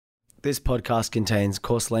This podcast contains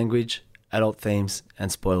coarse language, adult themes,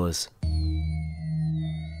 and spoilers.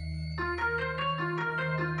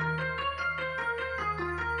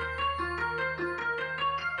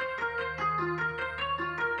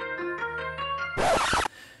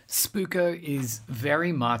 Spooko is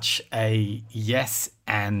very much a yes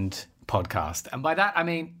and podcast. And by that, I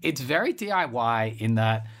mean, it's very DIY in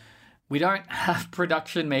that we don't have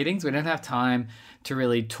production meetings. We don't have time to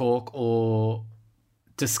really talk or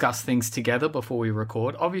discuss things together before we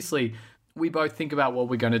record. Obviously, we both think about what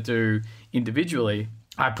we're going to do individually.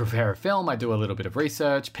 I prepare a film, I do a little bit of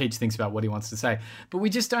research, Peach thinks about what he wants to say. But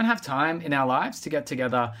we just don't have time in our lives to get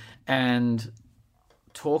together and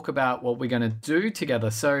talk about what we're going to do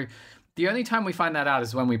together. So the only time we find that out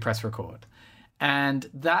is when we press record. And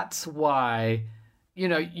that's why,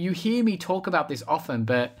 you hear me talk about this often,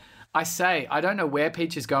 but I say, I don't know where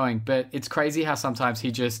Peach is going, but it's crazy how sometimes he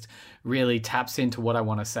just really taps into what I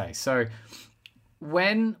want to say. So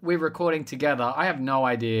when we're recording together, I have no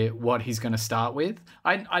idea what he's going to start with.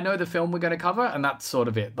 I know the film we're going to cover, and that's sort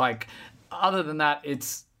of it. Like, other than that,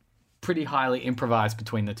 it's pretty highly improvised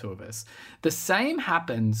between the two of us. The same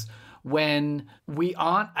happens when we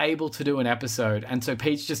aren't able to do an episode, and so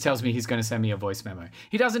Peach just tells me he's going to send me a voice memo.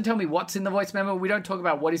 He doesn't tell me what's in the voice memo. We don't talk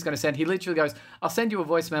about what he's going to send. He literally goes, I'll send you a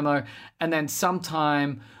voice memo, and then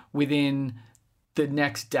sometime within the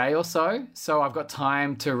next day or so I've got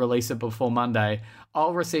time to release it before Monday,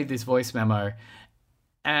 I'll receive this voice memo,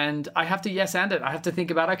 and I have to yes and it. I have to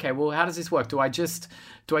think about, okay, well, how does this work? Do I just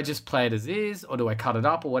play it as is, or do I cut it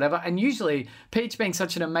up or whatever? And usually, Peach being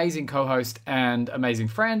such an amazing co-host and amazing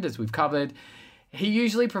friend, as we've covered, he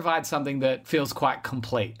usually provides something that feels quite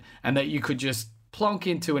complete and that you could just plonk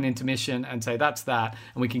into an intermission and say, that's that,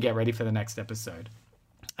 and we can get ready for the next episode.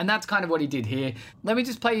 And that's kind of what he did here. Let me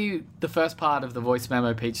just play you the first part of the voice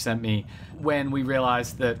memo Peach sent me when we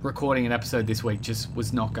realized that recording an episode this week just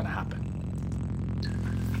was not going to happen.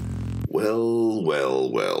 Well.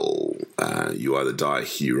 You either die a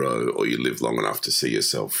hero or you live long enough to see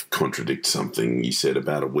yourself contradict something you said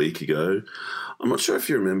about a week ago. I'm not sure if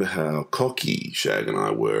you remember how cocky Shag and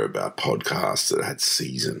I were about podcasts that had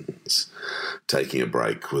seasons. Taking a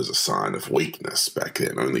break was a sign of weakness back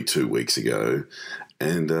then, only 2 weeks ago.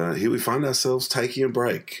 And here we find ourselves taking a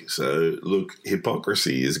break. So, look,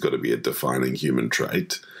 hypocrisy has got to be a defining human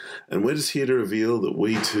trait. And we're just here to reveal that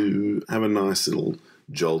we too have a nice little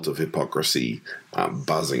jolt of hypocrisy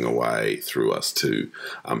buzzing away through us too.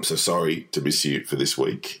 So sorry to miss you for this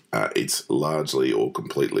week. It's largely or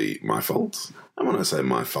completely my fault. And when I say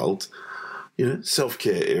my fault,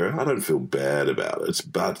 self-care era, I don't feel bad about it,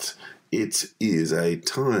 but it is a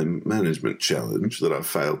time management challenge that I've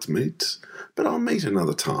failed to meet. But I'll meet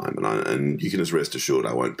another time, and you can just rest assured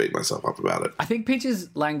I won't beat myself up about it. I think Peach's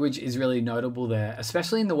language is really notable there,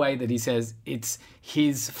 especially in the way that he says it's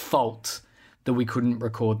his fault that we couldn't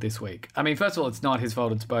record this week. I mean, first of all, it's not his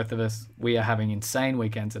fault, it's both of us. We are having insane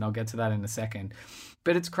weekends, and I'll get to that in a second.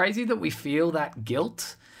 But it's crazy that we feel that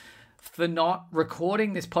guilt for not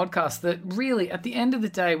recording this podcast that really, at the end of the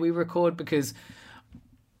day, we record because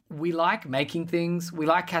we like making things, we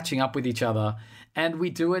like catching up with each other, and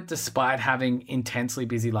we do it despite having intensely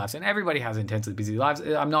busy lives. And everybody has intensely busy lives.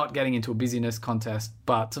 I'm not getting into a busyness contest,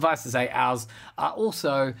 but suffice to say, ours are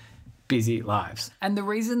also busy lives. And the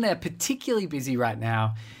reason they're particularly busy right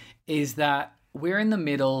now is that we're in the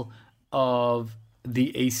middle of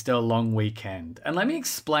the Easter long weekend. And let me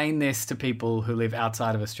explain this to people who live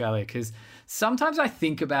outside of Australia, because sometimes I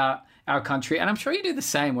think about our country, and I'm sure you do the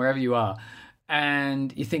same wherever you are,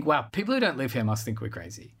 and you think, wow, people who don't live here must think we're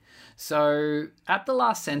crazy. So at the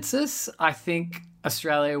last census, I think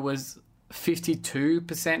Australia was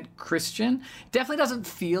 52% Christian. Definitely doesn't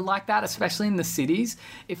feel like that, especially in the cities.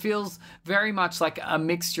 It feels very much like a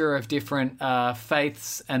mixture of different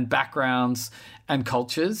faiths and backgrounds and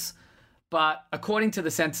cultures. But according to the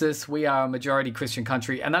census, we are a majority Christian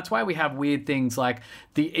country. And that's why we have weird things like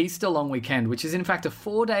the Easter long weekend, which is in fact a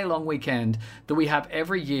 4-day long weekend that we have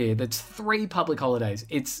every year. That's 3 public holidays.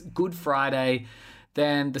 It's Good Friday,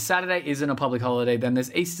 then the Saturday isn't a public holiday, then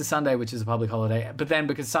there's Easter Sunday, which is a public holiday. But then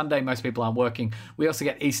because Sunday most people aren't working, we also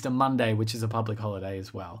get Easter Monday, which is a public holiday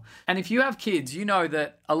as well. And if you have kids, you know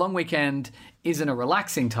that a long weekend isn't a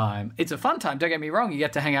relaxing time. It's a fun time, don't get me wrong, you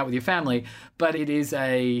get to hang out with your family, but it is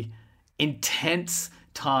a intense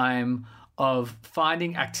time of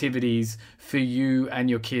finding activities for you and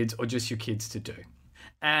your kids, or just your kids, to do.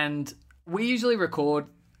 And we usually record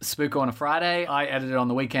Spooko on a Friday. I edit it on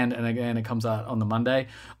the weekend, and again, it comes out on the Monday.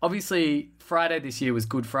 Obviously, Friday this year was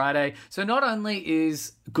Good Friday. So not only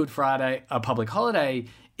is Good Friday a public holiday,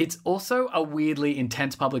 it's also a weirdly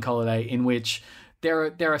intense public holiday in which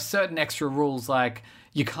there are certain extra rules, like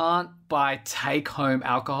you can't buy take-home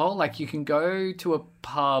alcohol. Like you can go to a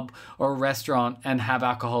pub or a restaurant and have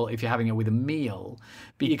alcohol if you're having it with a meal,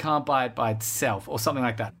 but you can't buy it by itself or something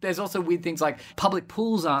like that. There's also weird things like public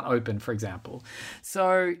pools aren't open, for example.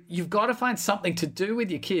 So you've got to find something to do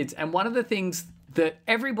with your kids. And one of the things that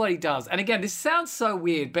everybody does, and again, this sounds so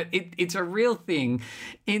weird, but it's a real thing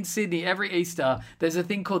in Sydney. Every Easter, there's a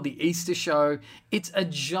thing called the Easter Show. It's a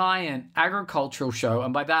giant agricultural show,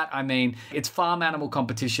 and by that I mean it's farm animal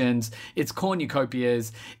competitions, it's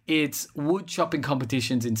cornucopias, it's wood chopping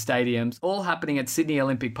competitions in stadiums, all happening at Sydney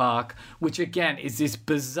Olympic Park, which again is this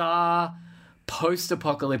bizarre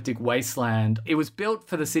post-apocalyptic wasteland. It was built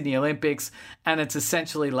for the Sydney Olympics and it's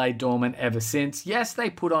essentially laid dormant ever since. Yes, they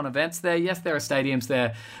put on events there. Yes, there are stadiums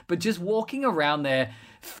there. But just walking around there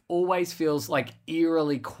always feels like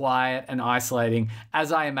eerily quiet and isolating,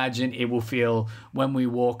 as I imagine it will feel when we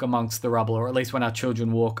walk amongst the rubble, or at least when our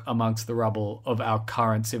children walk amongst the rubble of our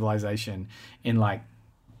current civilization in like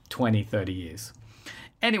 20, 30 years.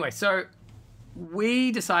 Anyway, so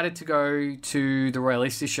we decided to go to the Royal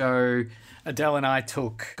Easter Show. Adele and I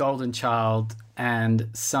took Golden Child and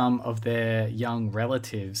some of their young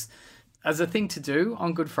relatives as a thing to do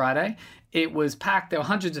on Good Friday. It was packed. There were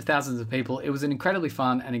hundreds of thousands of people. It was an incredibly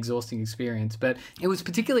fun and exhausting experience, but it was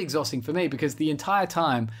particularly exhausting for me because the entire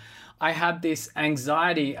time I had this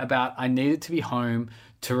anxiety about I needed to be home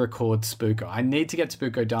to record Spooko. I need to get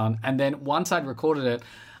Spooko done. And then once I'd recorded it,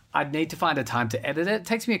 I'd need to find a time to edit it. It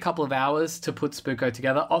takes me a couple of hours to put Spooko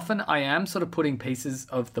together. Often I am sort of putting pieces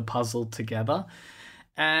of the puzzle together.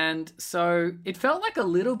 And so it felt like a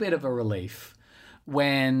little bit of a relief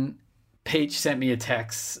when Peach sent me a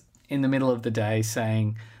text in the middle of the day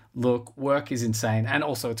saying, look, work is insane. And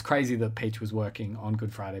also it's crazy that Peach was working on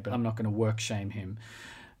Good Friday, but I'm not going to work shame him.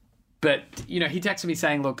 But, you know, he texted me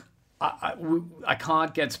saying, look, I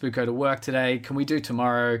can't get Spooko to work today. Can we do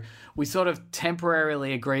tomorrow? We sort of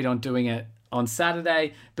temporarily agreed on doing it on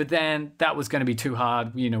Saturday, but then that was going to be too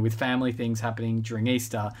hard, you know, with family things happening during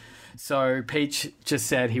Easter. So Peach just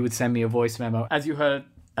said he would send me a voice memo, as you heard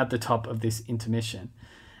at the top of this intermission.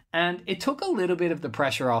 And it took a little bit of the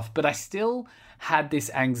pressure off, but I still had this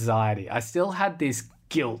anxiety. I still had this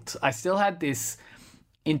guilt. I still had this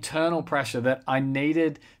internal pressure that I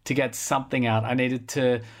needed to get something out. I needed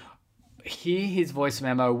to hear his voice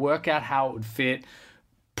memo, work out how it would fit,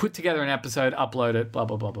 put together an episode, upload it, blah,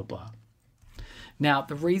 blah, blah, blah, blah. Now,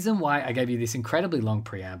 the reason why I gave you this incredibly long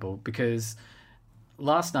preamble, because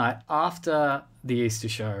last night, after the Easter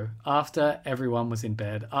show, after everyone was in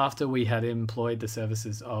bed, after we had employed the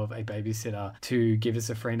services of a babysitter to give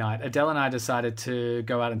us a free night, Adele and I decided to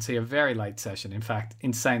go out and see a very late session, in fact,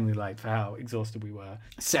 insanely late for how exhausted we were,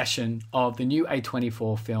 session of the new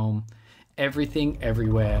A24 film, Everything,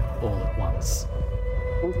 Everywhere, All at Once.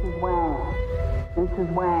 Mrs. Wang.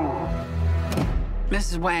 Mrs. Wang.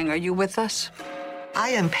 Mrs. Wang, are you with us? I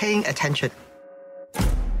am paying attention.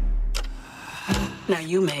 Now,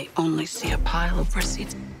 you may only see a pile of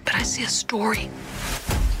receipts, but I see a story.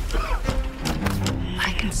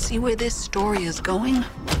 I can see where this story is going.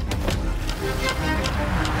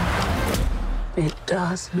 It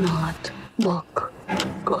does not look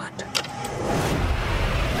good.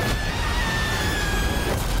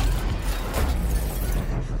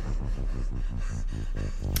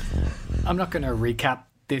 I'm not going to recap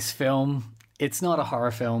this film. It's not a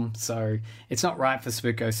horror film, so it's not right for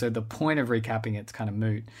Spooko, so the point of recapping it's kind of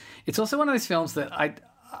moot. It's also one of those films that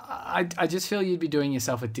I just feel you'd be doing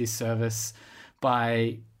yourself a disservice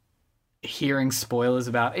by hearing spoilers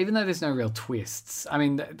about, even though there's no real twists. I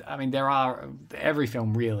mean, there are, every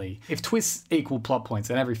film really. If twists equal plot points,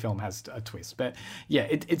 then every film has a twist. But yeah,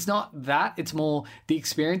 it's not that. It's more the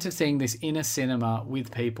experience of seeing this in a cinema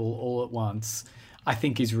with people all at once, I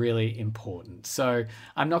think is really important. So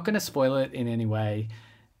I'm not going to spoil it in any way.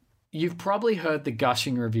 You've probably heard the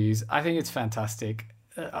gushing reviews. I think it's fantastic.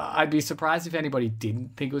 I'd be surprised if anybody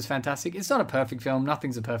didn't think it was fantastic. It's not a perfect film.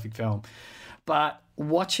 Nothing's a perfect film. But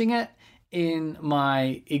watching it in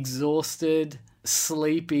my exhausted,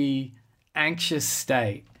 sleepy, anxious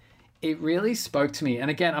state, it really spoke to me.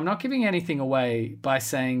 And again, I'm not giving anything away by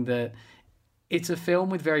saying that it's a film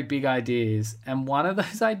with very big ideas. And one of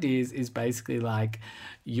those ideas is basically like,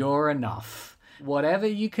 you're enough. Whatever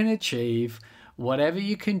you can achieve, whatever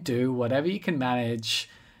you can do, whatever you can manage,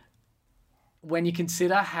 when you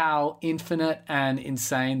consider how infinite and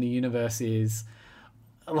insane the universe is,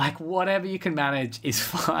 like whatever you can manage is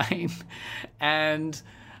fine. And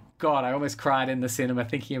God, I almost cried in the cinema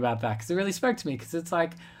thinking about that because it really spoke to me, because it's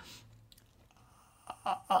like,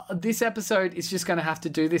 this episode is just going to have to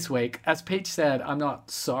do this week. As Peach said, I'm not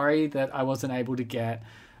sorry that I wasn't able to get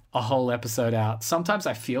a whole episode out. Sometimes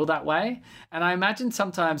I feel that way, and I imagine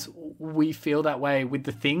sometimes we feel that way with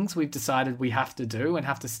the things we've decided we have to do and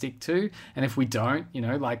have to stick to, and if we don't,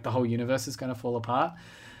 like the whole universe is going to fall apart.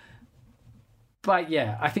 But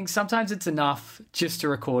yeah, I think sometimes it's enough just to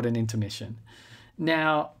record an intermission.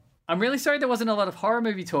 Now, I'm really sorry there wasn't a lot of horror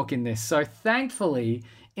movie talk in this, so thankfully,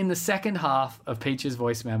 in the second half of Peach's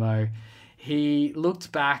voice memo, he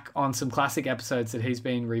looked back on some classic episodes that he's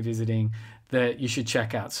been revisiting that you should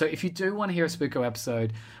check out. So if you do want to hear a Spooko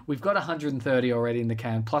episode, we've got 130 already in the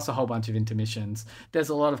can, plus a whole bunch of intermissions. There's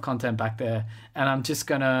a lot of content back there, and I'm just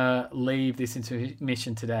going to leave this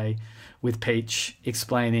intermission today with Peach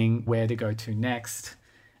explaining where to go to next.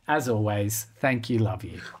 As always, thank you, love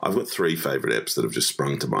you. I've got 3 favourite eps that have just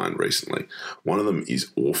sprung to mind recently. One of them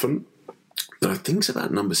is Orphan. That I think's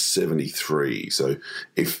about number 73. So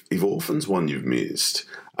if Orphan's one you've missed,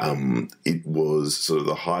 it was sort of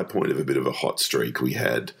the high point of a bit of a hot streak we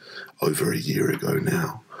had over a year ago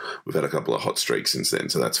now. We've had a couple of hot streaks since then,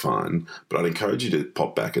 so that's fine. But I'd encourage you to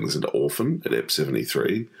pop back and listen to Orphan at ep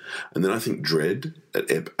 73. And then I think Dread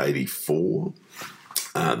at ep 84.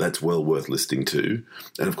 That's well worth listening to.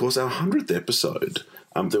 And, of course, our 100th episode.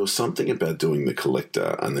 There was something about doing the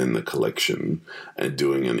collector and then the collection and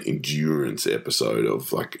doing an endurance episode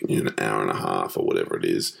of an hour and a half or whatever it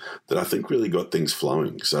is that I think really got things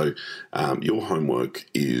flowing. So your homework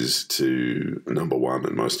is to, number one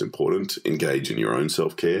and most important, engage in your own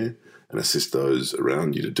self-care and assist those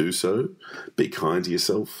around you to do so. Be kind to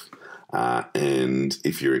yourself. And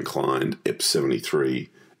if you're inclined, ep 73,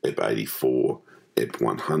 ep 84, ep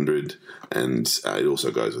 100, and it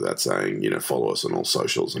also goes without saying, follow us on all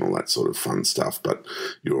socials and all that sort of fun stuff, but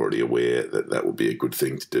you're already aware that that would be a good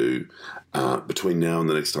thing to do. Between now and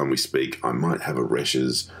the next time we speak, I might have a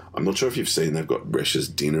Resch's. I'm not sure if you've seen, they've got Resch's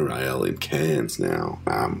Dinner Ale in cans now.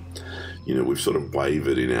 We've sort of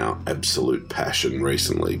wavered in our absolute passion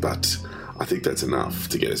recently, but I think that's enough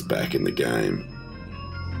to get us back in the game.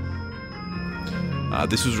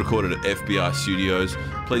 This was recorded at FBI Studios.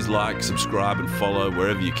 Please like, subscribe and follow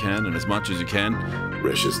wherever you can and as much as you can.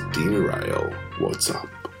 Resch's Dinner Ale, what's up?